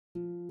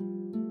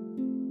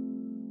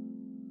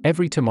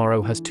Every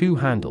tomorrow has two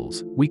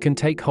handles. We can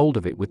take hold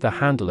of it with the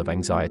handle of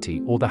anxiety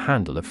or the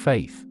handle of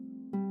faith.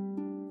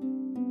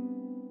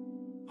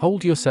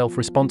 Hold yourself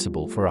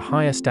responsible for a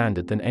higher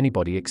standard than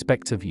anybody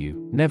expects of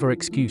you. Never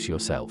excuse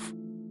yourself.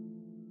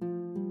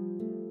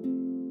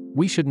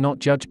 We should not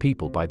judge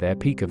people by their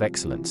peak of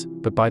excellence,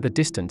 but by the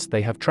distance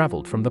they have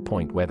traveled from the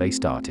point where they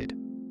started.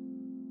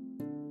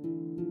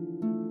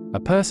 A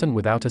person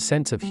without a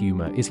sense of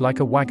humor is like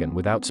a wagon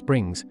without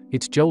springs.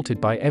 It's jolted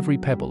by every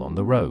pebble on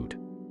the road.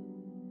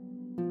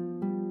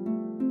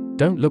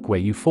 Don't look where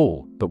you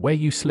fall, but where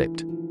you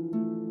slipped.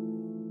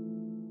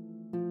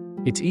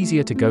 It's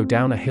easier to go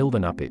down a hill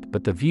than up it,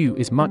 but the view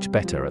is much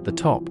better at the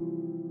top.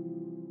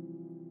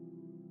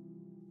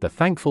 The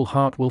thankful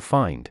heart will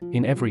find,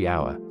 in every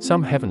hour,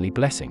 some heavenly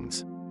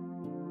blessings.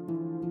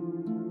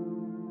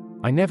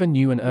 I never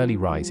knew an early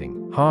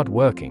rising,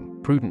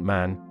 hard-working, prudent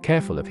man,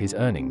 careful of his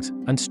earnings,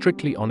 and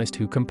strictly honest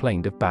who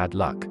complained of bad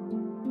luck.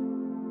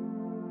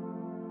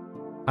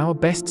 Our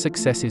best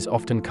successes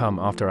often come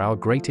after our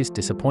greatest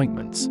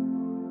disappointments.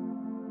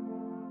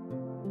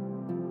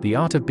 The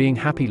art of being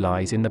happy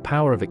lies in the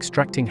power of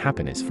extracting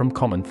happiness from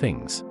common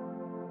things.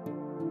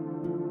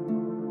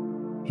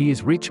 He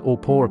is rich or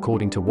poor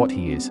according to what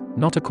he is,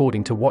 not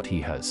according to what he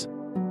has.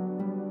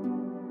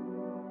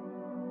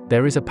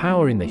 There is a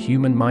power in the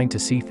human mind to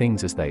see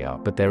things as they are,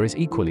 but there is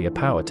equally a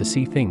power to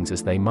see things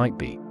as they might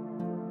be.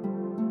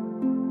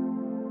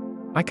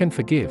 I can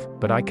forgive,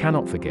 but I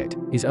cannot forget,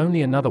 is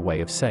only another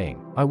way of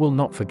saying, I will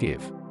not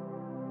forgive.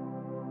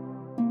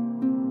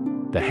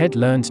 The head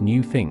learns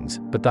new things,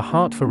 but the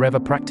heart forever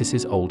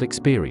practices old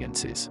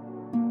experiences.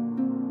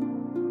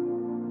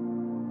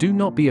 Do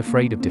not be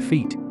afraid of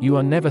defeat. You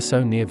are never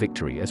so near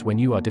victory as when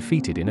you are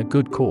defeated in a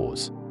good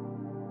cause.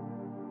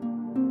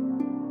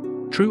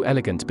 True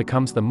elegance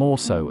becomes the more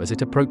so as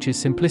it approaches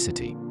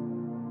simplicity.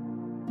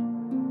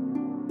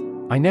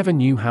 I never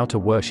knew how to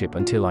worship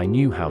until I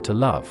knew how to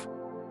love.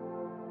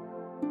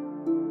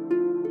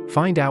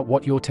 Find out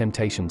what your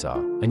temptations are,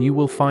 and you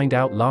will find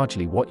out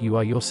largely what you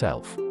are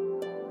yourself.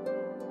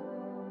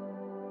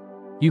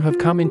 You have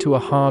come into a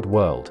hard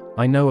world.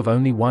 I know of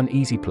only one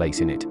easy place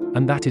in it,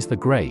 and that is the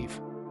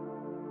grave.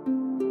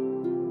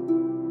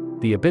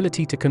 The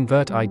ability to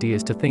convert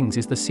ideas to things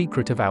is the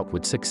secret of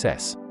outward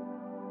success.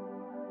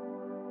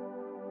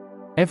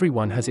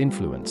 Everyone has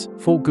influence,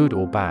 for good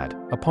or bad,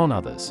 upon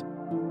others.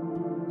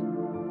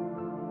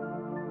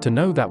 To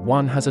know that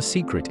one has a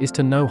secret is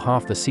to know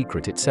half the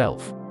secret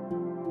itself.